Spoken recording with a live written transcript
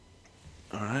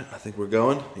All right, I think we're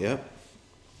going. Yep.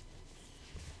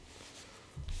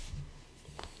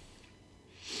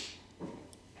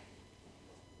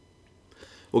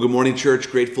 Well, good morning,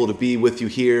 church. Grateful to be with you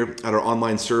here at our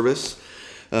online service.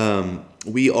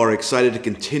 We are excited to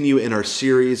continue in our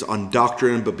series on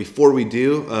doctrine, but before we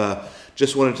do,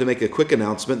 just wanted to make a quick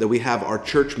announcement that we have our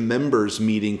church members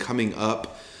meeting coming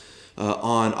up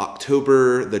on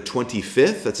October the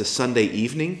 25th. That's a Sunday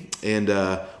evening, and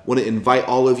want to invite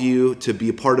all of you to be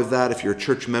a part of that. If you're a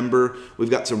church member, we've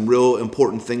got some real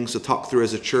important things to talk through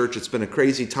as a church. It's been a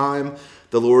crazy time.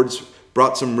 The Lord's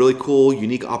brought some really cool,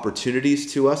 unique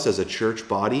opportunities to us as a church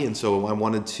body, and so I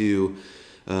wanted to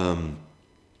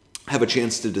have a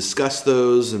chance to discuss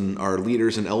those, and our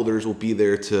leaders and elders will be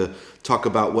there to talk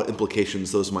about what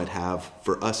implications those might have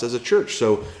for us as a church.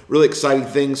 So really exciting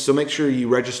things. So make sure you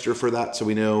register for that so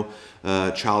we know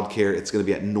childcare. It's going to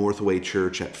be at Northway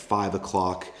Church at 5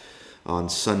 o'clock on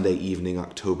Sunday evening,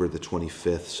 October the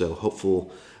 25th. So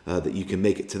hopeful that you can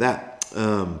make it to that.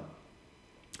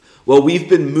 Well, we've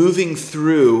been moving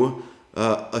through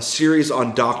a series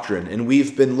on doctrine, and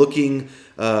we've been looking,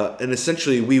 and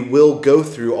essentially we will go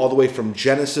through all the way from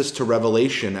Genesis to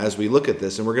Revelation as we look at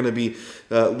this, and we're going to be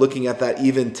looking at that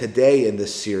even today in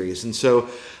this series. And so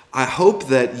I hope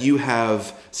that you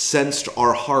have sensed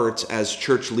our hearts as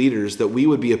church leaders that we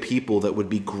would be a people that would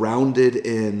be grounded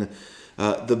in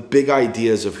the big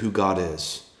ideas of who God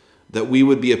is, that we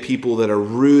would be a people that are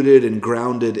rooted and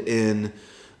grounded in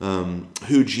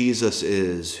who Jesus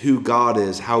is, who God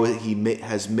is, how He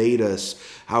has made us,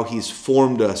 how He's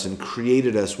formed us and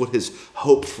created us, what His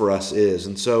hope for us is.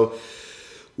 And so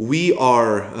we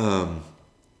are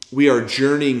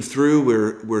journeying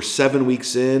through. We're 7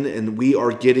 weeks in, and we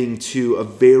are getting to a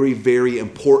very, very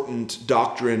important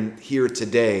doctrine here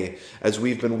today, as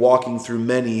we've been walking through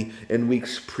many in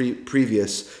weeks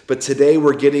previous. But today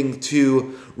we're getting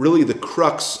to really the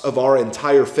crux of our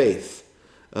entire faith.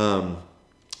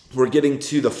 We're getting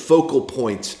to the focal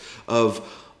point of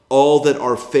all that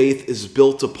our faith is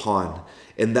built upon,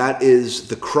 and that is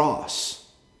the cross.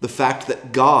 The fact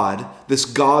that God, this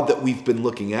God that we've been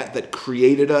looking at, that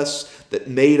created us, that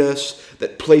made us,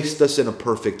 that placed us in a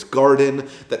perfect garden,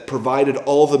 that provided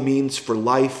all the means for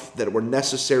life that were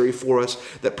necessary for us,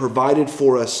 that provided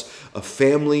for us a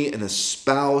family and a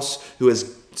spouse, who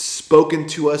has spoken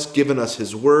to us, given us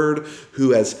His word,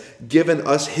 who has given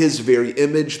us His very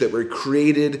image, that we're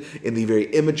created in the very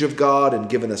image of God, and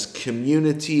given us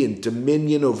community and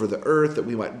dominion over the earth that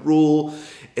we might rule.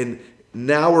 And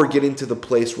now we're getting to the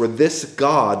place where this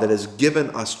God that has given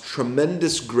us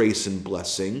tremendous grace and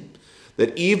blessing,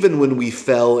 that even when we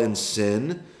fell in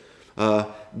sin,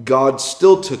 God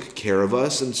still took care of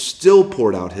us and still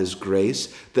poured out His grace,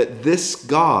 that this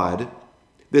God,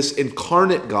 this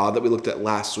incarnate God that we looked at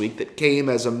last week, that came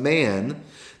as a man,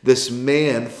 this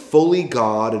man, fully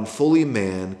God and fully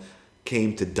man,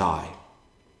 came to die.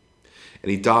 And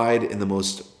He died in the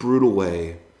most brutal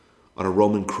way on a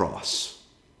Roman cross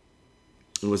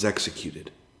and was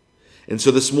executed. And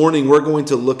so this morning we're going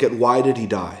to look at, why did He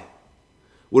die?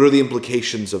 What are the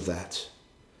implications of that?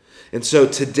 And so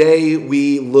today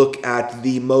we look at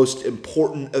the most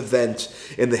important event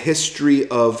in the history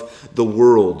of the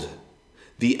world,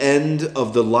 the end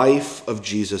of the life of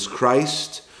Jesus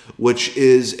Christ, which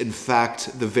is in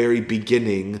fact the very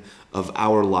beginning of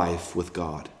our life with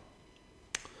God.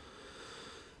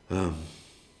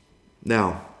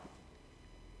 Now,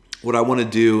 what I want to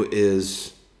do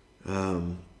is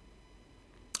I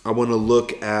want to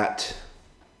look at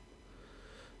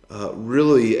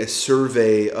really a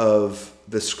survey of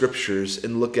the scriptures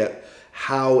and look at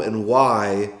how and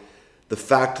why the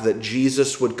fact that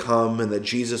Jesus would come and that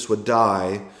Jesus would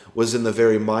die was in the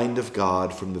very mind of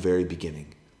God from the very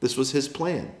beginning. This was His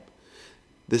plan.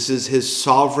 This is His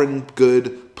sovereign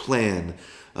good plan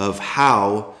of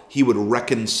how He would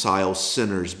reconcile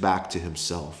sinners back to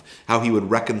Himself, how He would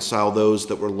reconcile those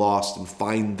that were lost and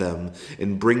find them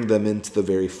and bring them into the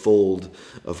very fold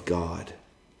of God.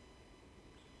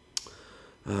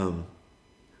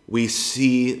 We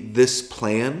see this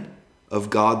plan of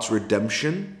God's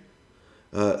redemption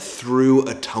through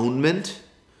atonement,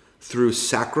 through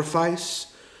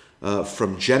sacrifice,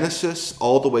 from Genesis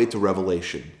all the way to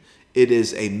Revelation. It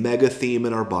is a mega theme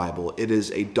in our Bible. It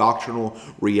is a doctrinal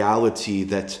reality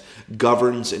that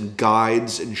governs and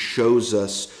guides and shows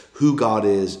us who God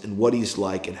is and what He's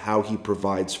like and how He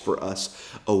provides for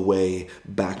us a way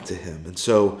back to Him. And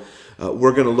so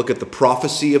we're going to look at the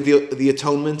prophecy of the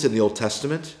atonement in the Old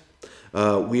Testament.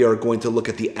 We are going to look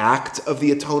at the act of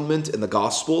the atonement in the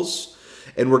Gospels.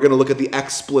 And we're going to look at the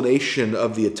explanation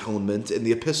of the atonement in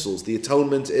the epistles. The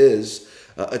atonement is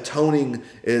Atoning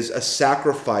is a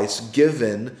sacrifice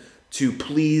given to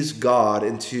please God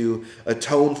and to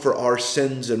atone for our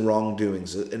sins and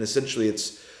wrongdoings. And essentially,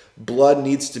 it's blood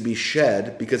needs to be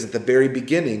shed because at the very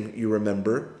beginning, you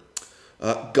remember,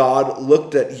 God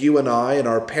looked at you and I and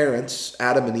our parents,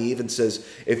 Adam and Eve, and says,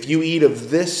 if you eat of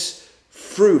this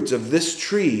fruit, of this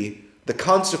tree, the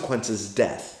consequence is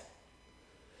death.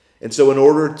 And so in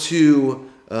order to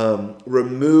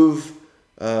remove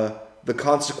the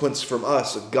consequence from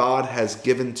us, God has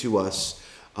given to us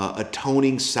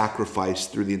atoning sacrifice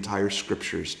through the entire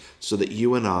scriptures so that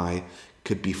you and I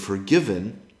could be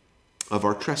forgiven of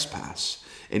our trespass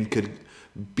and could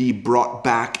be brought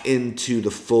back into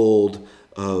the fold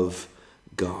of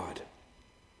God.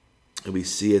 And we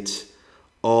see it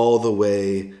all the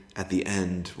way at the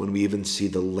end when we even see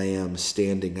the Lamb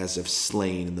standing as if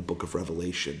slain in the book of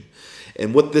Revelation.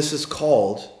 And what this is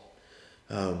called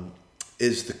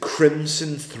is the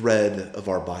crimson thread of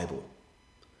our Bible.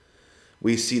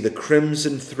 We see the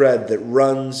crimson thread that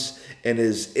runs and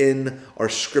is in our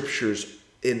scriptures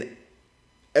in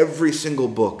every single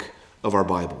book of our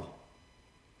Bible.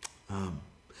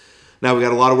 Now we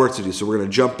got a lot of work to do, so we're going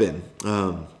to jump in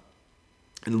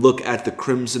and look at the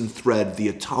crimson thread, the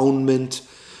atonement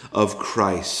of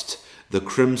Christ, the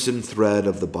crimson thread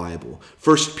of the Bible.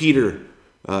 1 Peter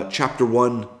chapter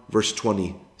 1, verse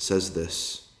 20 says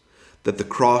this, that the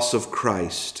cross of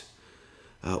Christ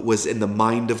was in the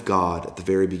mind of God at the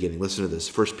very beginning. Listen to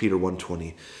this, 1 Peter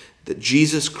 1:20, that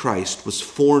Jesus Christ was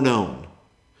foreknown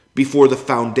before the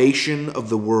foundation of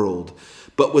the world,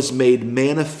 but was made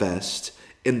manifest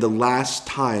in the last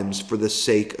times for the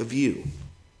sake of you.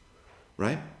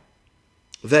 Right?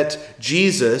 That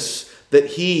Jesus, that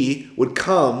he would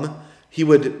come, he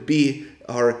would be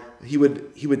he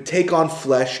would take on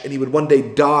flesh and he would one day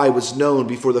die was known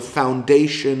before the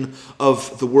foundation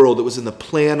of the world. It was in the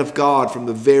plan of God from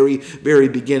the very, very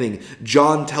beginning.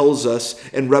 John tells us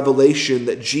in Revelation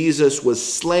that Jesus was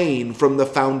slain from the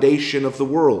foundation of the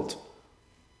world.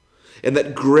 And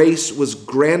that grace was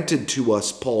granted to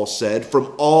us, Paul said,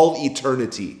 from all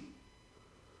eternity.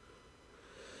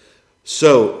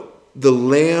 So, the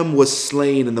Lamb was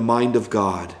slain in the mind of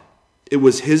God. It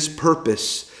was his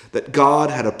purpose that God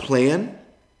had a plan,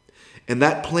 and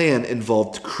that plan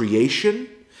involved creation,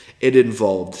 it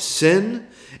involved sin,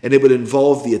 and it would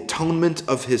involve the atonement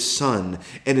of his Son.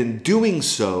 And in doing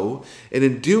so, and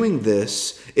in doing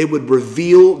this, it would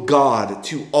reveal God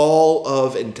to all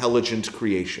of intelligent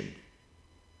creation,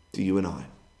 to you and I.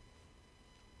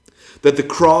 That the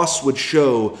cross would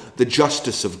show the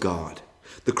justice of God.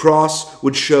 The cross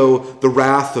would show the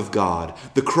wrath of God.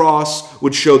 The cross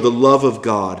would show the love of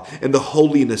God and the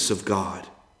holiness of God.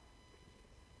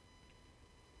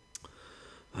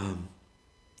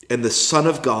 And the Son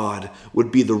of God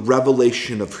would be the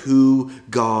revelation of who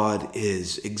God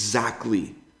is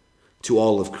exactly to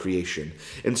all of creation.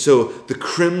 And so the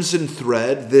crimson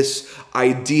thread, this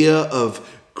idea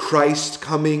of Christ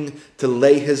coming to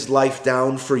lay his life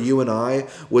down for you and I,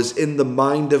 was in the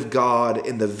mind of God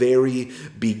in the very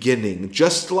beginning.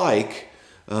 Just like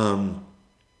in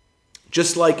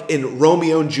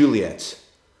Romeo and Juliet,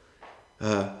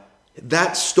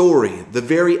 that story, the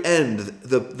very end,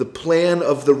 the plan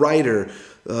of the writer,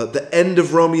 the end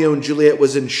of Romeo and Juliet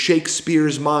was in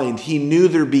Shakespeare's mind. He knew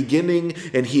their beginning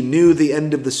and he knew the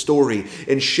end of the story.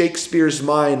 In Shakespeare's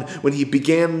mind, when he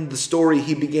began the story,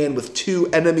 he began with two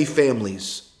enemy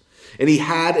families. And he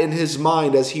had in his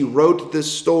mind, as he wrote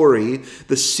this story,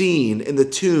 the scene in the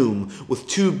tomb with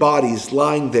two bodies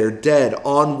lying there dead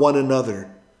on one another,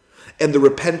 and the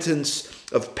repentance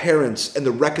of parents and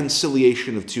the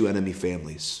reconciliation of two enemy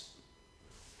families.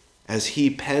 As he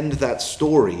penned that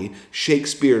story,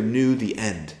 Shakespeare knew the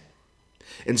end.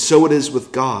 And so it is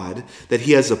with God, that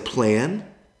he has a plan,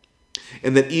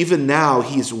 and that even now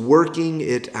he's working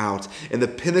it out. And the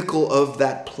pinnacle of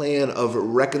that plan of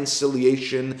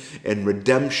reconciliation and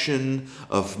redemption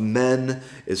of men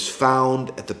is found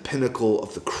at the pinnacle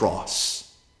of the cross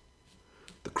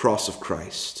of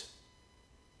Christ.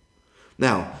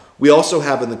 Now, we also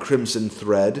have in the crimson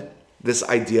thread this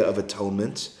idea of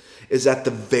atonement is at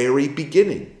the very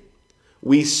beginning.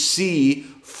 We see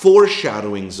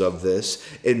foreshadowings of this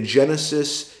in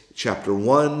Genesis chapter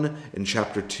 1 and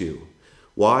chapter 2.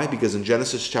 Why? Because in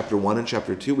Genesis chapter 1 and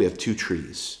chapter 2, we have two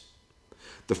trees.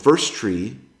 The first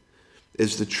tree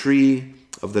is the tree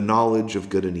of the knowledge of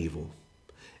good and evil.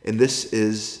 And this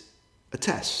is a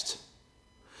test.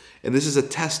 And this is a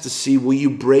test to see, will you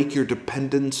break your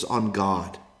dependence on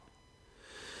God?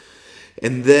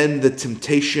 And then the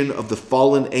temptation of the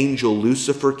fallen angel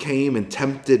Lucifer came and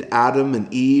tempted Adam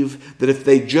and Eve that if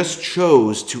they just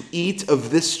chose to eat of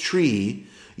this tree,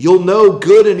 You'll know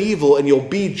good and evil, and you'll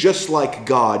be just like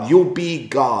God. You'll be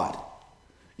God.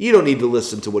 You don't need to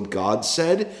listen to what God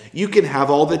said. You can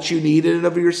have all that you need in and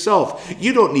of yourself.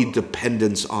 You don't need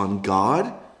dependence on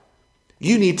God.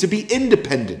 You need to be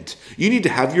independent. You need to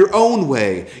have your own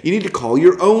way. You need to call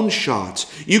your own shots.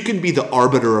 You can be the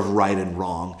arbiter of right and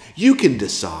wrong. You can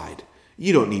decide.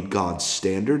 You don't need God's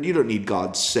standard. You don't need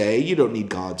God's say. You don't need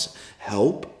God's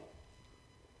help.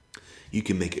 You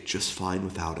can make it just fine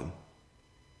without him.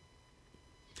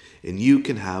 And you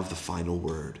can have the final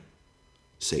word.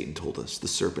 Satan told us, the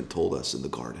serpent told us in the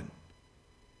garden.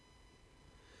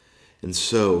 And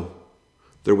so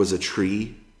there was a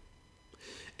tree,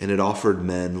 and it offered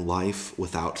men life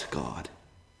without God.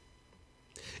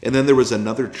 And then there was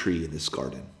another tree in this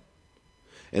garden,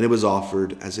 and it was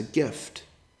offered as a gift.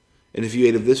 And if you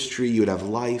ate of this tree, you would have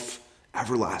life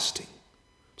everlasting.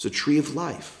 It's a tree of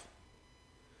life.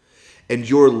 And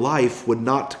your life would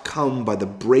not come by the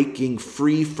breaking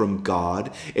free from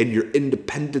God and your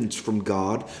independence from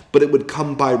God, but it would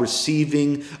come by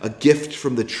receiving a gift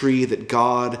from the tree that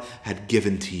God had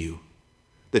given to you,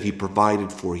 that he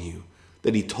provided for you,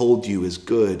 that he told you is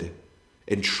good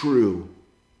and true.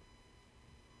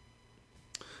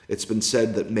 It's been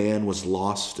said that man was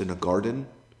lost in a garden,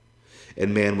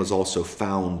 and man was also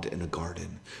found in a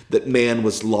garden. That man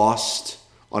was lost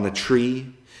on a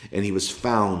tree, and he was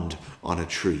found on a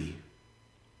tree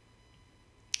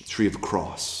of a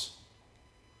cross.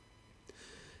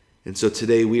 And so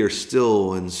today we are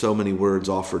still, in so many words,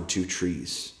 offered two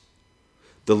trees.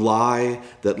 The lie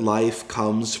that life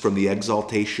comes from the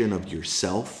exaltation of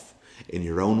yourself in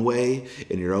your own way,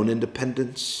 in your own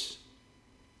independence,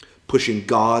 pushing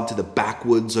God to the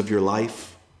backwoods of your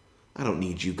life. I don't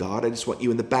need you, God. I just want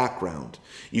you in the background.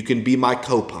 You can be my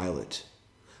co-pilot,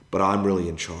 but I'm really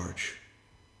in charge.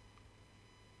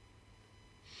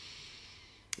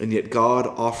 And yet God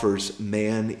offers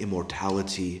man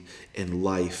immortality and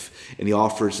life. And he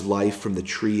offers life from the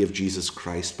tree of Jesus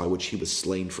Christ by which he was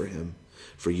slain for him,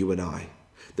 for you and I.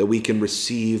 That we can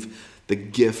receive the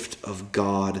gift of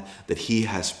God that he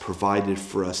has provided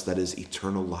for us, that is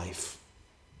eternal life.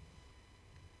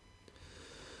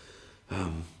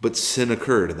 But sin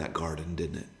occurred in that garden,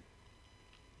 didn't it?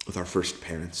 With our first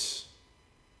parents.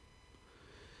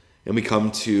 And we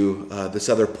come to this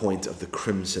other point of the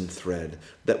crimson thread,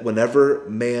 that whenever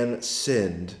man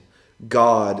sinned,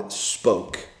 God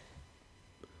spoke.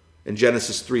 In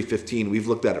Genesis 3:15, we've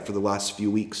looked at it for the last few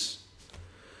weeks.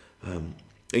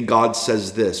 And God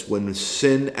says this, when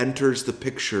sin enters the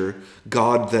picture,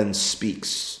 God then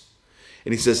speaks.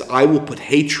 And he says, I will put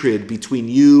hatred between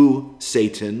you,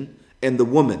 Satan, and the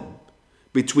woman,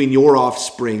 between your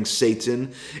offspring,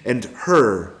 Satan, and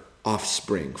her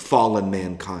offspring, fallen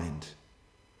mankind.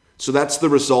 So that's the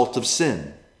result of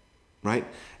sin, right?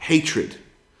 Hatred,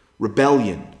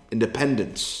 rebellion,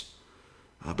 independence.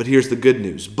 But here's the good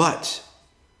news. But,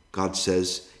 God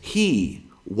says, he,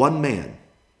 one man,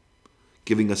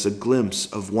 giving us a glimpse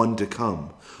of one to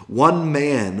come. One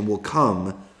man will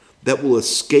come that will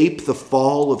escape the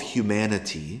fall of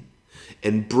humanity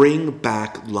and bring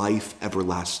back life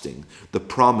everlasting, the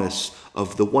promise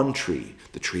of the one tree,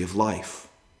 the tree of life.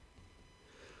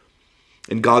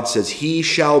 And God says, he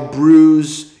shall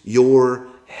bruise your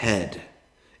head,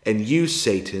 and you,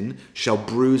 Satan, shall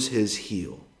bruise his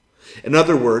heel. In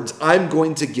other words, I'm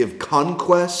going to give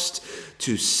conquest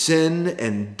to sin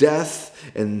and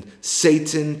death and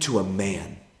Satan to a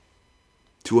man.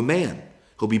 To a man.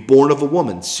 He'll be born of a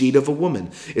woman, seed of a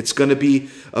woman. It's going to be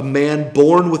a man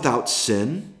born without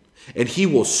sin, and he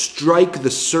will strike the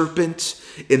serpent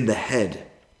in the head.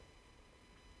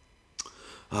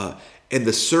 And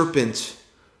the serpent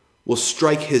will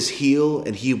strike his heel,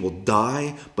 and he will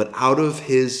die, but out of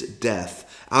his death,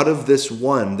 out of this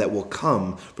one that will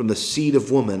come from the seed of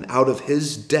woman, out of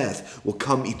his death will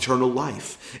come eternal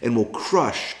life, and will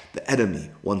crush the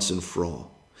enemy once and for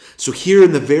all. So here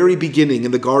in the very beginning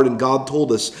in the garden, God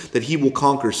told us that he will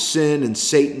conquer sin and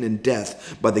Satan and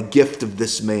death by the gift of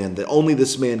this man, that only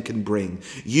this man can bring.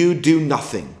 You do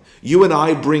nothing. You and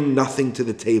I bring nothing to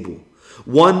the table.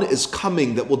 One is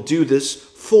coming that will do this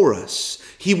for us.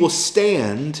 He will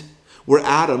stand where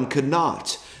Adam could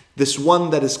not. This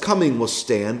one that is coming will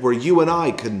stand where you and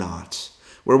I could not,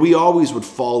 where we always would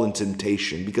fall in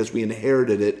temptation because we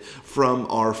inherited it from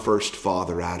our first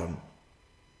father, Adam.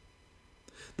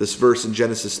 This verse in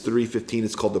Genesis 3:15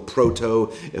 is called the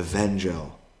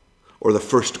proto-evangel, or the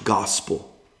first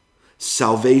gospel.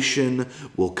 Salvation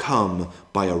will come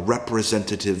by a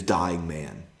representative dying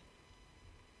man.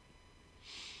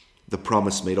 The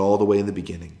promise made all the way in the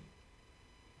beginning.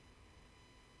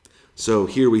 So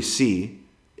here we see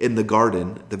In the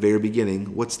garden, at the very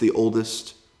beginning, what's the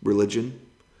oldest religion?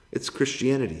 It's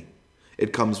Christianity.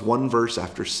 It comes one verse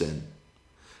after sin.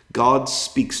 God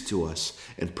speaks to us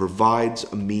and provides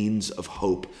a means of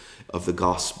hope of the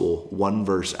gospel one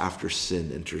verse after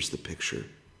sin enters the picture.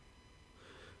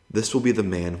 This will be the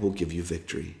man who will give you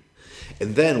victory.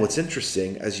 And then what's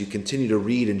interesting, as you continue to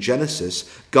read in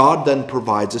Genesis, God then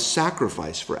provides a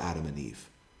sacrifice for Adam and Eve.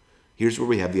 Here's where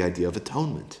we have the idea of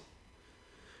atonement.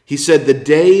 He said, the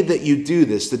day that you do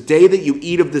this, the day that you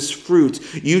eat of this fruit,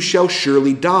 you shall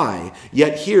surely die.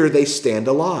 Yet here they stand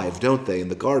alive, don't they, in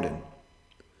the garden?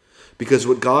 Because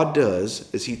what God does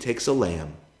is he takes a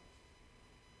lamb.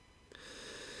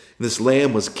 This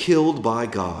lamb was killed by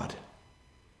God,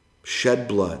 shed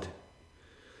blood.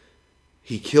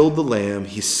 He killed the lamb,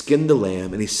 he skinned the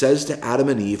lamb, and he says to Adam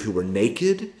and Eve, who were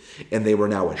naked, and they were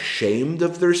now ashamed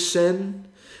of their sin,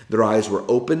 their eyes were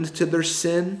opened to their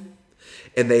sin,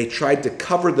 and they tried to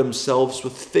cover themselves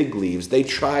with fig leaves. They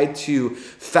tried to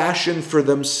fashion for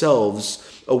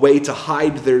themselves a way to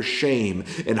hide their shame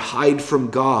and hide from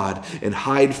God and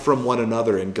hide from one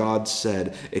another. And God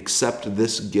said, accept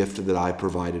this gift that I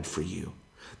provided for you.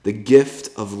 The gift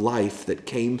of life that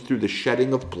came through the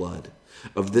shedding of blood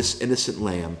of this innocent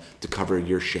lamb to cover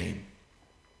your shame.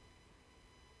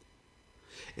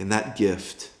 And that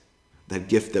gift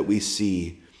that we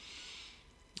see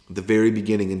the very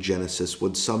beginning in Genesis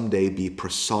would someday be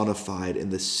personified in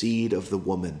the seed of the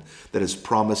woman that is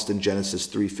promised in Genesis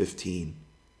 3:15.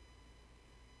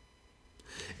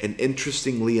 And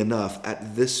interestingly enough,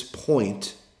 at this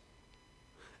point,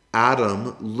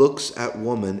 Adam looks at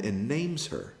woman and names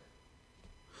her.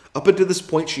 Up until this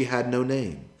point, she had no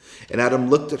name. And Adam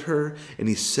looked at her and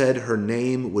he said her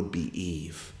name would be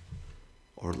Eve,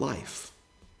 or life,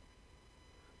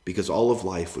 because all of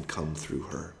life would come through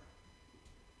her.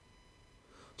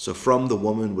 So from the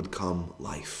woman would come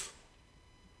life.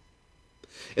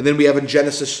 And then we have in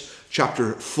Genesis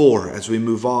chapter 4, as we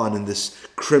move on in this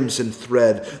crimson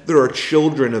thread, there are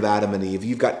children of Adam and Eve.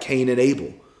 You've got Cain and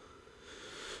Abel.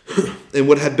 And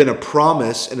what had been a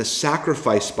promise and a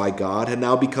sacrifice by God had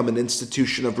now become an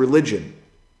institution of religion.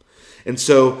 And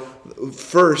so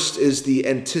first is the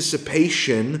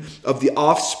anticipation of the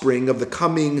offspring of the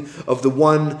coming of the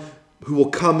one who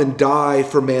will come and die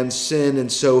for man's sin.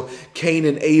 And so Cain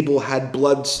and Abel had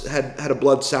a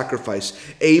blood sacrifice.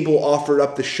 Abel offered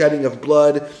up the shedding of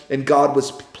blood, and God was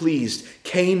pleased.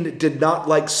 Cain did not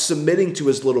like submitting to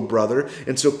his little brother,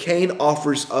 and so Cain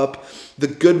offers up the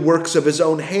good works of his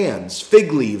own hands,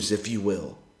 fig leaves, if you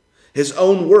will. His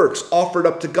own works offered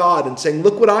up to God and saying,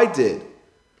 look what I did.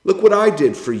 Look what I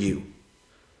did for you.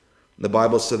 And the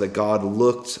Bible said that God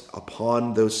looked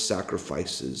upon those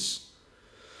sacrifices,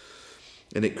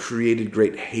 and it created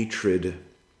great hatred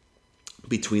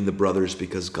between the brothers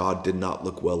because God did not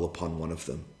look well upon one of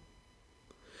them.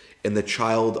 And the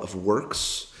child of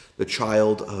works, the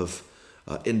child of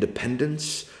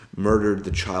independence, murdered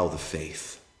the child of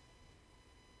faith.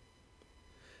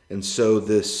 And so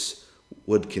this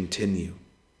would continue.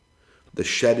 The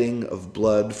shedding of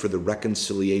blood for the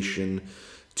reconciliation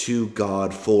to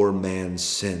God for man's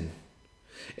sin.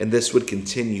 And this would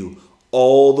continue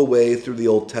all the way through the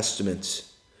Old Testament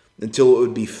until it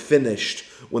would be finished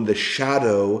when the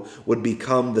shadow would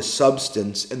become the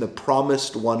substance and the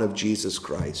promised one of Jesus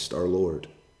Christ, our Lord.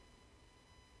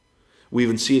 We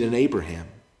even see it in Abraham.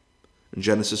 In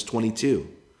Genesis 22,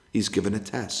 he's given a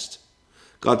test.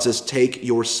 God says, take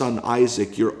your son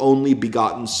Isaac, your only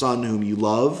begotten son whom you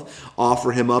love,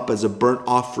 offer him up as a burnt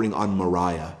offering on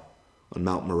Moriah, on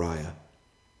Mount Moriah.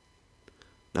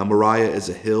 Now Moriah is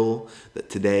a hill that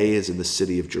today is in the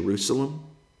city of Jerusalem.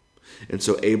 And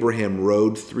so Abraham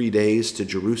rode 3 days to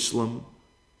Jerusalem,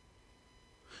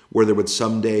 where there would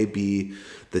someday be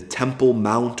the Temple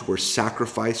Mount where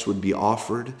sacrifice would be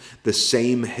offered, the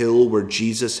same hill where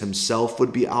Jesus himself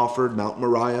would be offered, Mount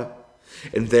Moriah.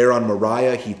 And there on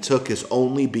Moriah, he took his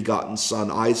only begotten son,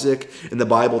 Isaac. And the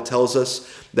Bible tells us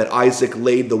that Isaac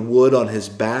laid the wood on his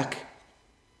back,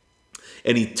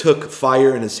 and he took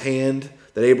fire in his hand,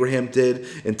 that Abraham did,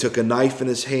 and took a knife in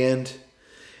his hand,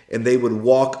 and they would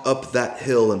walk up that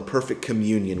hill in perfect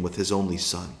communion with his only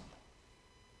son.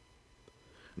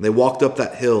 And they walked up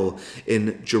that hill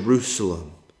in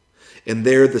Jerusalem, and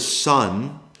there the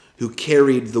son who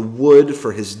carried the wood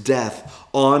for his death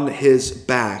on his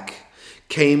back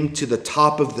came to the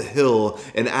top of the hill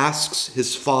and asks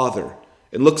his father,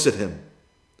 and looks at him,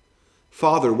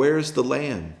 Father, where is the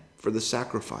lamb for the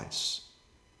sacrifice?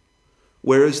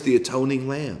 Where is the atoning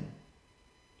lamb?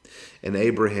 And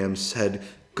Abraham said,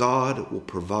 God will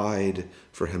provide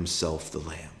for himself the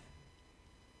lamb.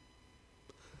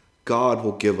 God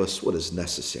will give us what is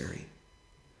necessary.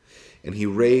 And he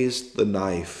raised the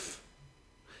knife,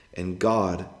 and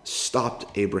God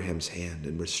stopped Abraham's hand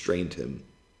and restrained him.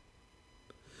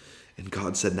 And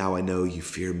God said, now I know you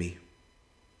fear me,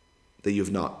 that you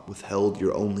have not withheld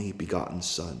your only begotten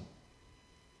son.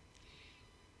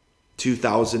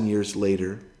 2,000 years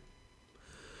later,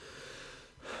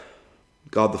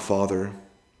 God the Father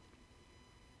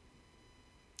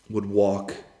would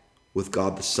walk with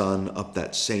God the Son up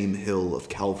that same hill of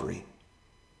Calvary,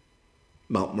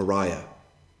 Mount Moriah,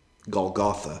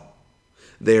 Golgotha,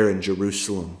 there in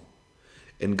Jerusalem.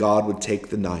 And God would take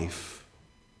the knife,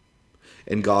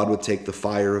 and God would take the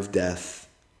fire of death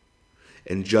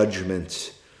and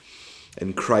judgment,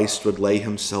 and Christ would lay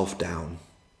himself down,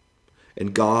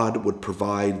 and God would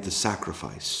provide the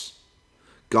sacrifice.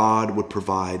 God would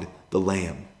provide the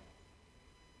lamb.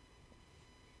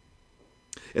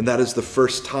 And that is the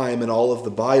first time in all of the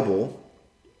Bible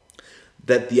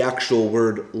that the actual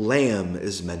word lamb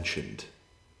is mentioned.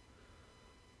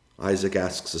 Isaac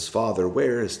asks his father,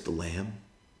 where is the lamb?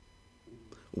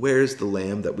 Where is the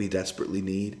lamb that we desperately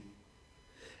need?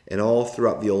 And all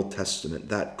throughout the Old Testament,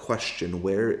 that question,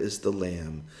 where is the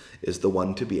lamb, is the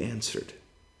one to be answered.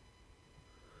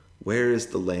 Where is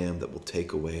the lamb that will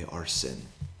take away our sin?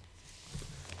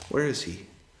 Where is he?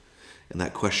 And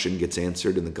that question gets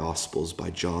answered in the Gospels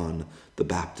by John the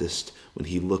Baptist when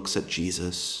he looks at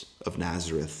Jesus of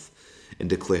Nazareth and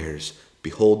declares,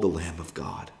 behold the Lamb of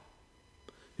God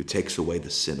who takes away the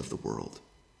sin of the world.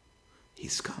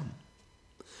 He's come.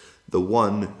 The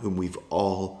one whom we've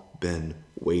all been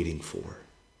waiting for.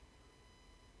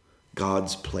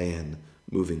 God's plan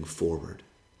moving forward.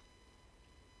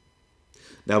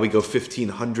 Now we go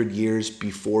 1,500 years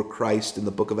before Christ in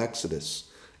the book of Exodus.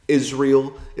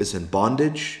 Israel is in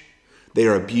bondage. They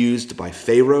are abused by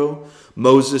Pharaoh.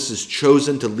 Moses is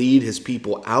chosen to lead his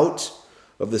people out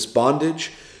of this bondage.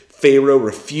 Pharaoh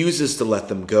refuses to let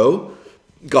them go.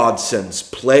 God sends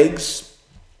plagues.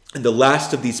 And the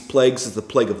last of these plagues is the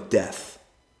plague of death.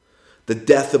 The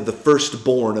death of the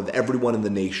firstborn of everyone in the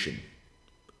nation.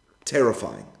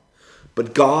 Terrifying.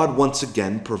 But God once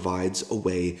again provides a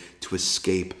way to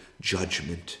escape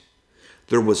judgment.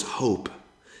 There was hope.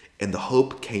 And the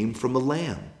hope came from a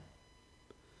lamb.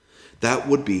 That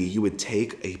would be, you would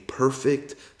take a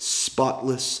perfect,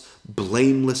 spotless,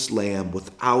 blameless lamb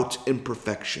without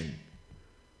imperfection.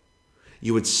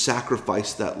 You would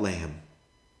sacrifice that lamb.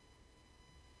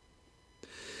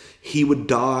 He would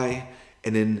die,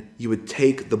 and then you would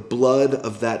take the blood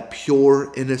of that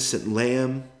pure, innocent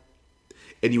lamb,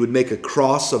 and you would make a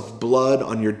cross of blood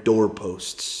on your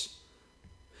doorposts.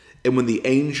 And when the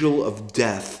angel of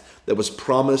death that was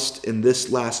promised in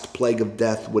this last plague of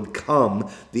death would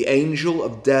come, the angel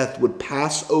of death would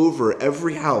pass over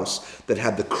every house that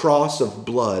had the cross of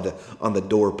blood on the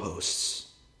doorposts.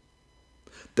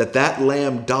 That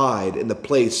lamb died in the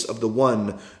place of the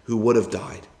one who would have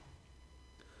died.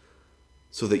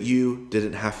 So that you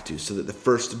didn't have to, so that the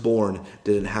firstborn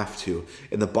didn't have to.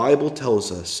 And the Bible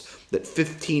tells us that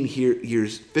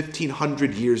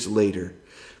 1,500 years later,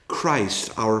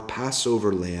 Christ, our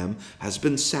Passover lamb, has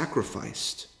been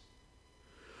sacrificed.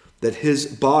 That his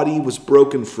body was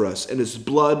broken for us and his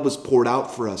blood was poured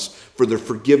out for us for the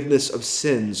forgiveness of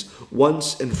sins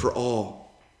once and for all.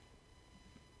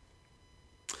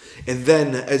 And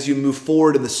then as you move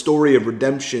forward in the story of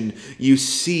redemption, you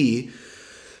see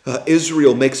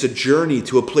Israel makes a journey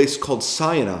to a place called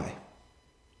Sinai.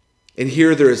 And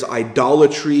here there is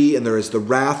idolatry and there is the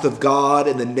wrath of God,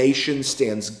 and the nation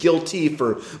stands guilty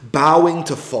for bowing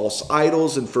to false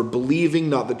idols and for believing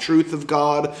not the truth of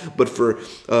God, but for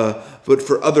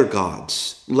other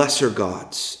gods, lesser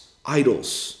gods,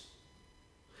 idols.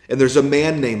 And there's a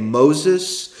man named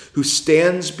Moses who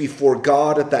stands before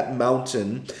God at that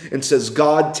mountain and says,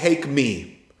 God, take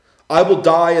me. I will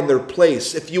die in their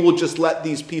place if you will just let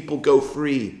these people go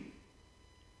free.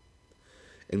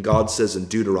 And God says in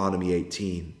Deuteronomy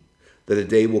 18 that a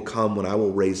day will come when I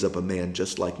will raise up a man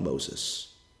just like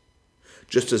Moses.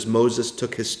 Just as Moses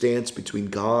took his stance between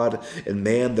God and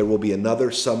man, there will be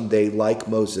another someday like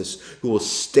Moses who will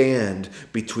stand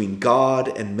between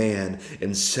God and man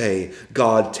and say,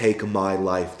 God, take my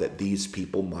life that these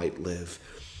people might live.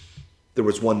 There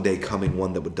was one day coming,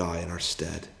 one that would die in our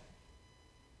stead.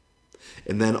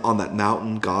 And then on that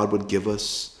mountain, God would give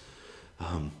us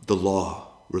the law,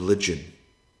 religion,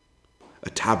 a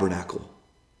tabernacle,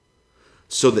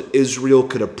 so that Israel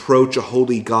could approach a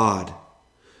holy God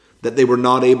that they were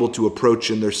not able to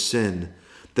approach in their sin,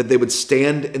 that they would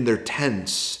stand in their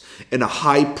tents And a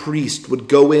high priest would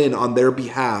go in on their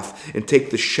behalf and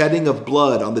take the shedding of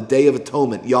blood on the Day of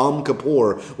Atonement, Yom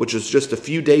Kippur, which was just a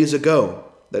few days ago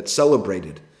that's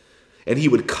celebrated. And he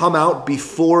would come out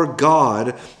before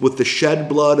God with the shed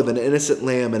blood of an innocent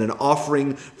lamb and an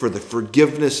offering for the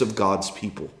forgiveness of God's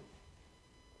people.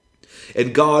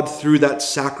 And God, through that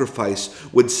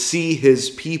sacrifice, would see his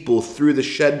people through the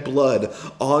shed blood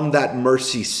on that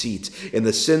mercy seat, and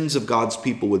the sins of God's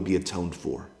people would be atoned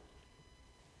for.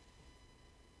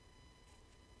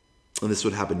 And this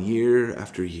would happen year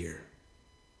after year.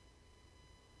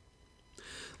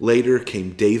 Later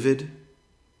came David,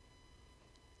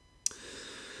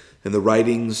 and the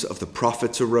writings of the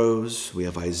prophets arose. We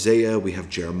have Isaiah, we have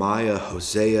Jeremiah,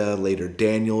 Hosea, later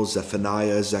Daniel,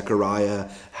 Zephaniah,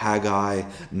 Zechariah, Haggai,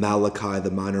 Malachi,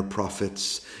 the minor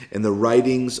prophets. And the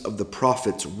writings of the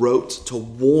prophets wrote to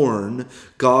warn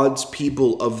God's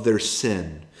people of their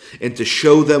sin and to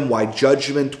show them why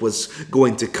judgment was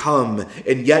going to come,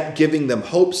 and yet giving them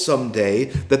hope someday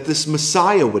that this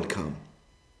Messiah would come.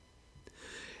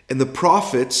 And the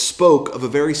prophets spoke of a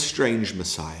very strange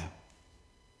Messiah.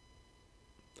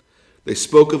 They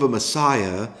spoke of a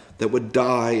Messiah that would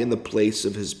die in the place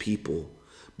of his people,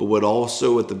 but would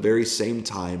also at the very same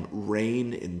time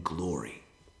reign in glory.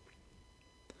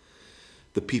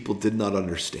 The people did not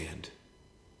understand.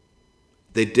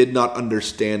 They did not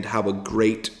understand how a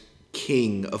great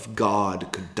king of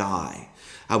God could die,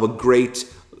 how the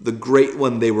great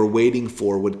one they were waiting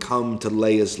for would come to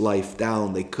lay his life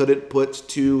down. They couldn't put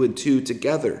two and two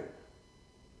together.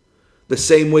 The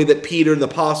same way that Peter and the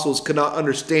apostles could not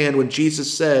understand when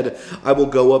Jesus said, I will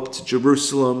go up to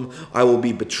Jerusalem, I will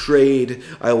be betrayed,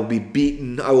 I will be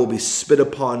beaten, I will be spit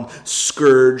upon,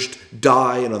 scourged,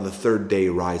 die, and on the third day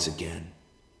rise again,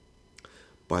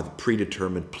 by the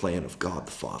predetermined plan of God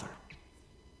the Father.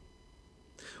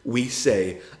 We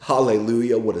say,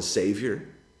 hallelujah, what a Savior.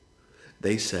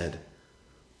 They said,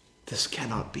 this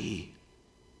cannot be.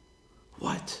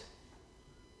 What?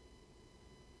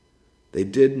 They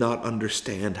did not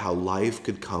understand how life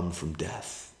could come from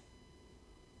death.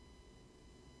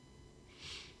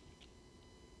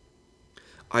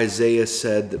 Isaiah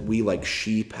said that we like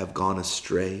sheep have gone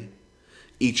astray.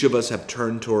 Each of us have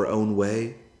turned to our own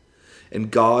way.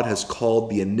 And God has called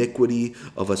the iniquity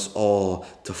of us all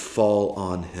to fall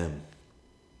on him.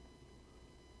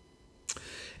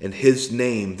 And his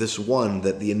name, this one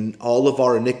that all of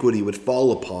our iniquity would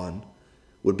fall upon,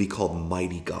 would be called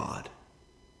Mighty God.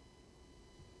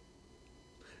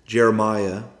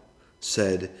 Jeremiah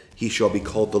said, he shall be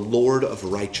called the Lord of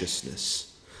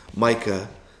righteousness. Micah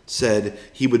said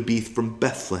he would be from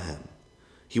Bethlehem.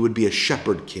 He would be a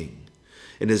shepherd king.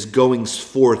 And his goings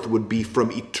forth would be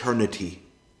from eternity,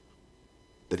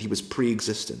 that he was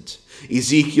pre-existent.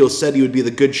 Ezekiel said he would be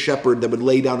the good shepherd that would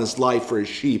lay down his life for his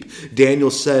sheep.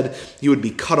 Daniel said he would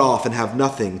be cut off and have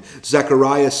nothing.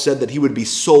 Zechariah said that he would be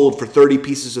sold for 30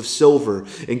 pieces of silver.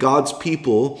 And God's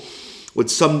people would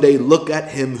someday look at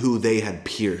him who they had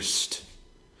pierced.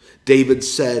 David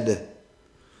said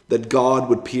that God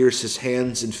would pierce his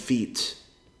hands and feet,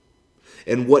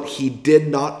 and what he did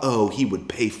not owe, he would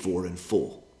pay for in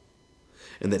full.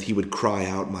 And that he would cry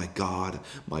out, my God,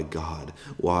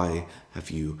 why have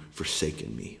you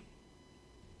forsaken me?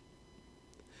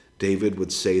 David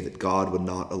would say that God would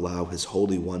not allow his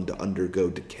Holy One to undergo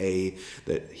decay,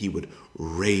 that he would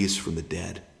raise from the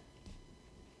dead.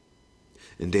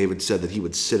 And David said that he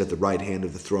would sit at the right hand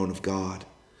of the throne of God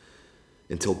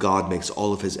until God makes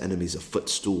all of his enemies a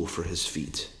footstool for his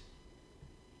feet.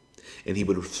 And he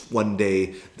would one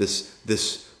day,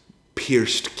 this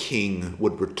pierced king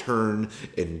would return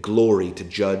in glory to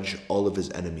judge all of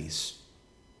his enemies.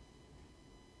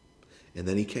 And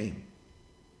then he came.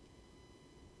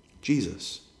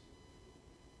 Jesus.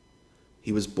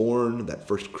 He was born that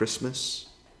first Christmas.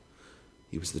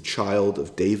 He was the child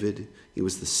of David. He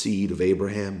was the seed of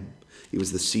Abraham. He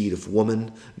was the seed of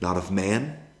woman, not of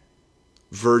man.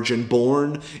 Virgin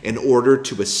born in order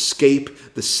to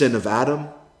escape the sin of Adam.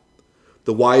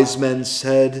 The wise men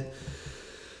said,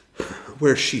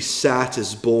 where she sat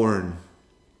is born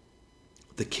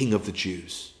the King of the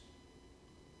Jews.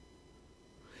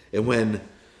 And when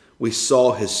we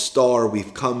saw his star,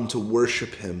 we've come to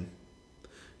worship him.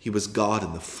 He was God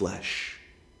in the flesh,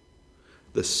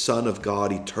 the Son of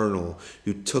God eternal,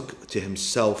 who took to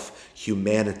himself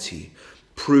humanity,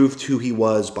 proved who he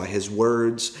was by his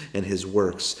words and his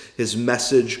works. His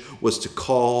message was to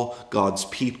call God's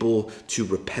people to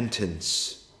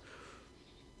repentance.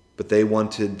 But they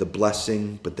wanted the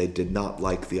blessing, but they did not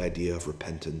like the idea of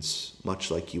repentance, much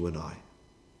like you and I.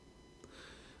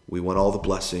 We want all the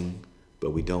blessing,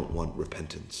 but we don't want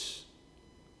repentance.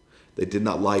 They did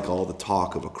not like all the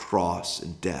talk of a cross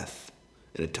and death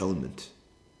and atonement.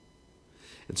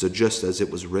 And so just as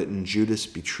it was written, Judas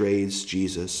betrays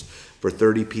Jesus for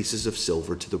 30 pieces of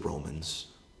silver to the Romans.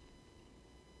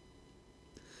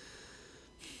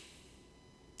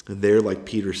 And there, like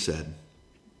Peter said,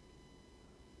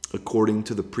 according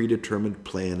to the predetermined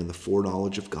plan and the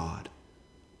foreknowledge of God,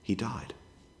 he died.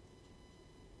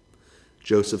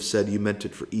 Joseph said, "You meant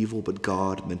it for evil, but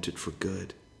God meant it for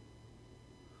good."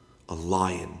 A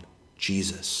lion,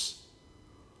 Jesus,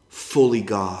 fully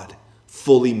God,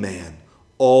 fully man,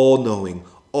 all-knowing,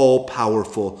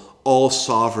 all-powerful,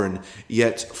 all-sovereign,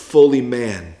 yet fully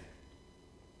man,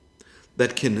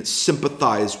 that can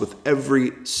sympathize with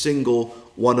every single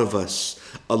one of us.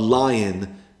 A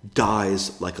lion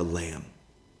dies like a lamb.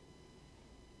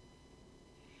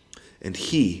 And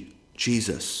he,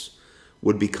 Jesus,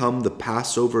 would become the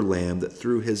Passover lamb that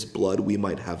through his blood we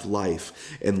might have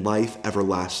life, and life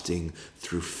everlasting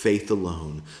through faith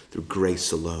alone, through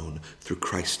grace alone, through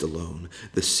Christ alone.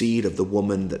 The seed of the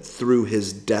woman that through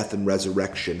his death and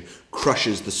resurrection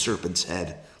crushes the serpent's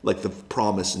head, like the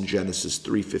promise in Genesis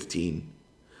 3:15.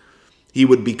 He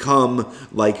would become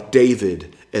like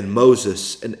David and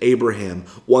Moses and Abraham,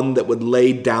 one that would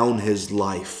lay down his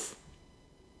life.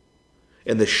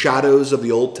 And the shadows of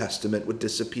the Old Testament would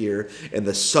disappear, and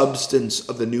the substance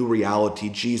of the new reality,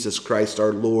 Jesus Christ,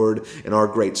 our Lord and our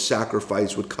great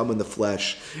sacrifice, would come in the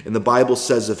flesh. And the Bible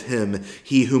says of him,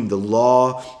 he whom the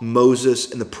law,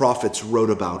 Moses, and the prophets wrote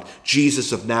about,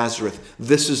 Jesus of Nazareth,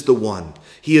 this is the one.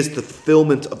 He is the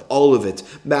fulfillment of all of it.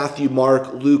 Matthew,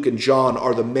 Mark, Luke, and John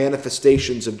are the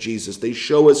manifestations of Jesus. They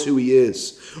show us who he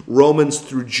is. Romans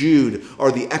through Jude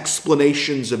are the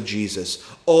explanations of Jesus,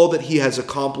 all that he has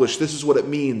accomplished. This is what it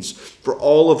means for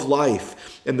all of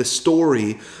life. And the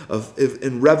story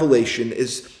in Revelation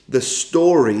is the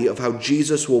story of how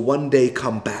Jesus will one day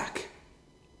come back.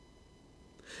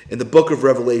 In the book of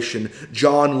Revelation,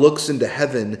 John looks into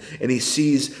heaven and he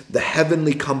sees the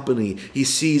heavenly company. He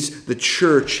sees the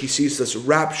church. He sees us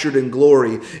raptured in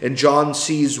glory. And John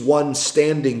sees one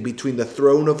standing between the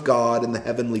throne of God and the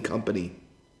heavenly company.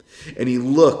 And he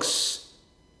looks,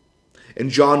 and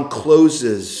John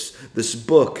closes this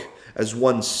book as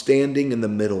one standing in the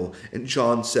middle. And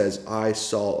John says, I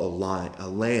saw a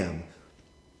lamb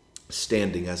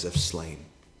standing as if slain,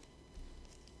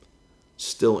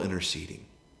 still interceding,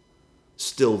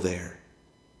 still there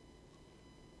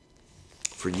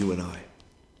for you and I.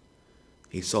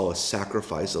 He saw a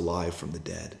sacrifice alive from the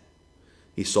dead.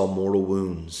 He saw mortal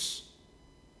wounds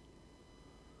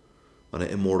on an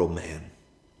immortal man.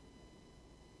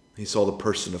 He saw the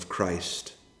person of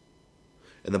Christ.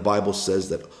 And the Bible says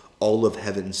that all of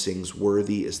heaven sings,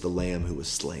 "Worthy is the Lamb who was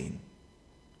slain."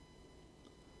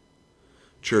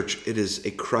 Church, it is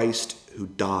a Christ who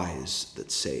dies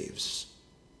that saves.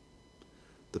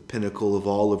 The pinnacle of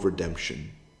all of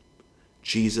redemption.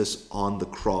 Jesus on the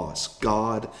cross.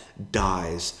 God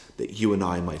dies that you and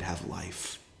I might have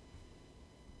life.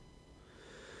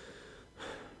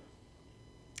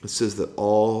 It says that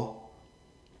all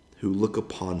who look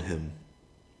upon him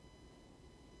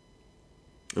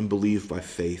and believe by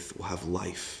faith will have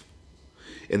life.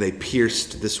 And they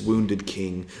pierced this wounded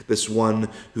king, this one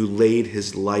who laid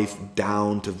his life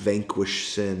down to vanquish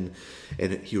sin.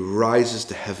 And he rises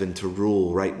to heaven to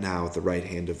rule right now at the right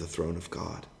hand of the throne of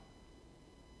God.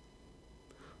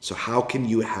 So how can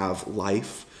you have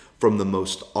life from the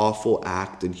most awful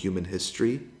act in human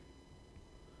history?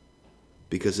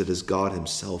 Because it is God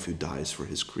himself who dies for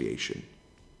his creation.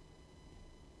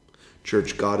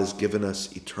 Church, God has given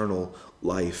us eternal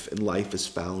life, and life is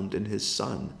found in his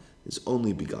Son, his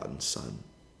only begotten Son.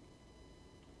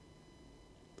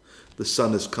 The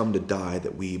Son has come to die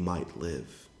that we might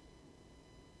live.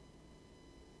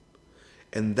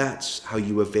 And that's how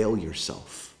you avail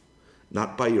yourself.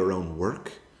 Not by your own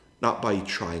work, not by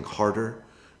trying harder,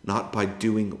 not by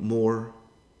doing more,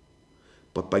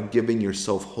 but by giving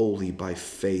yourself wholly by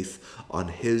faith on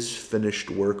his finished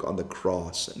work on the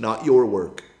cross. Not your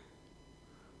work,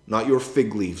 not your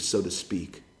fig leaves, so to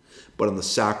speak, but on the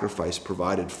sacrifice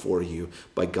provided for you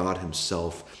by God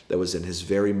himself that was in his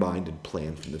very mind and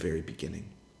plan from the very beginning.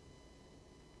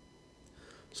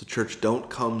 So church, don't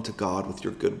come to God with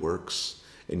your good works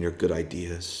and your good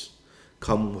ideas.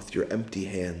 Come with your empty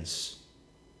hands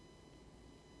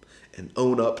and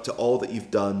own up to all that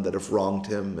you've done that have wronged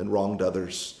him and wronged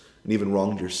others and even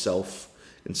wronged yourself,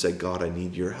 and say, God, I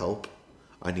need your help.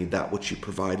 I need that which you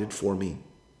provided for me.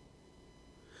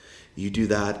 You do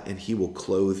that, and he will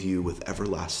clothe you with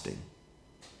everlasting.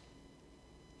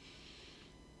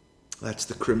 That's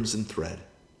the crimson thread.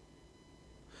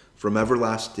 From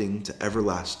everlasting to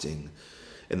everlasting.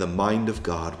 And the mind of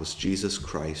God was Jesus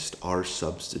Christ, our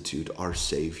substitute, our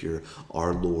Savior,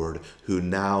 our Lord, who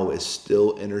now is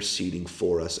still interceding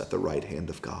for us at the right hand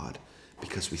of God,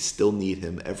 because we still need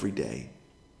him every day.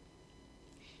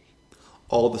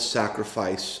 All the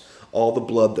sacrifice, all the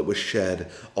blood that was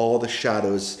shed, all the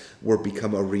shadows were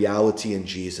become a reality in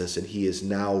Jesus, and he is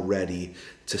now ready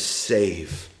to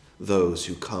save those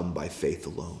who come by faith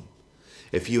alone.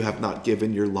 If you have not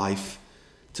given your life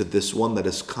to this one that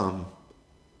has come,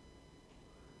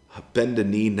 bend a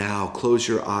knee now, close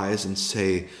your eyes and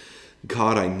say,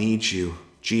 God, I need you.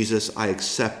 Jesus, I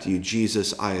accept you.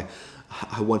 Jesus, I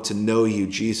want to know you.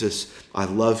 Jesus, I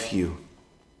love you.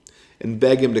 And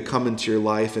beg him to come into your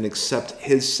life and accept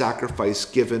his sacrifice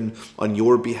given on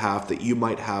your behalf, that you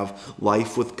might have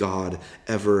life with God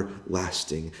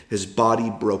everlasting. His body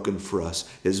broken for us,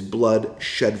 his blood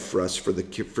shed for us for the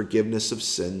forgiveness of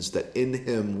sins, that in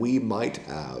him we might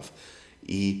have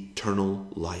eternal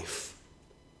life.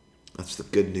 That's the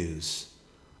good news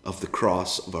of the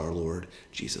cross of our Lord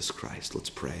Jesus Christ. Let's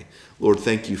pray. Lord,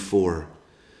 thank you for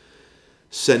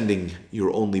sending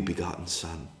your only begotten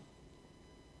Son.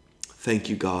 Thank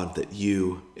you, God, that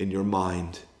you, in your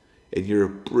mind, in your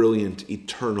brilliant,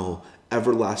 eternal,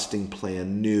 everlasting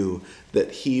plan, knew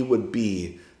that he would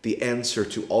be the answer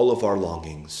to all of our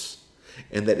longings,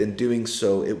 and that in doing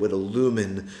so, it would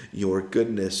illumine your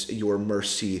goodness, your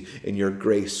mercy, and your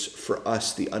grace for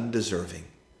us, the undeserving,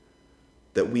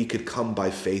 that we could come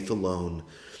by faith alone,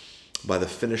 by the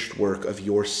finished work of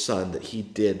your Son, that he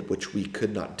did which we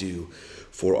could not do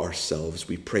for ourselves.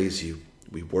 We praise you.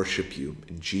 We worship you.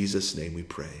 In Jesus' name we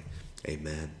pray.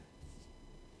 Amen.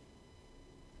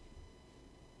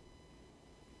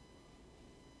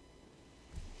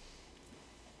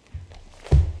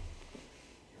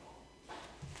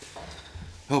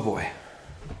 Oh boy.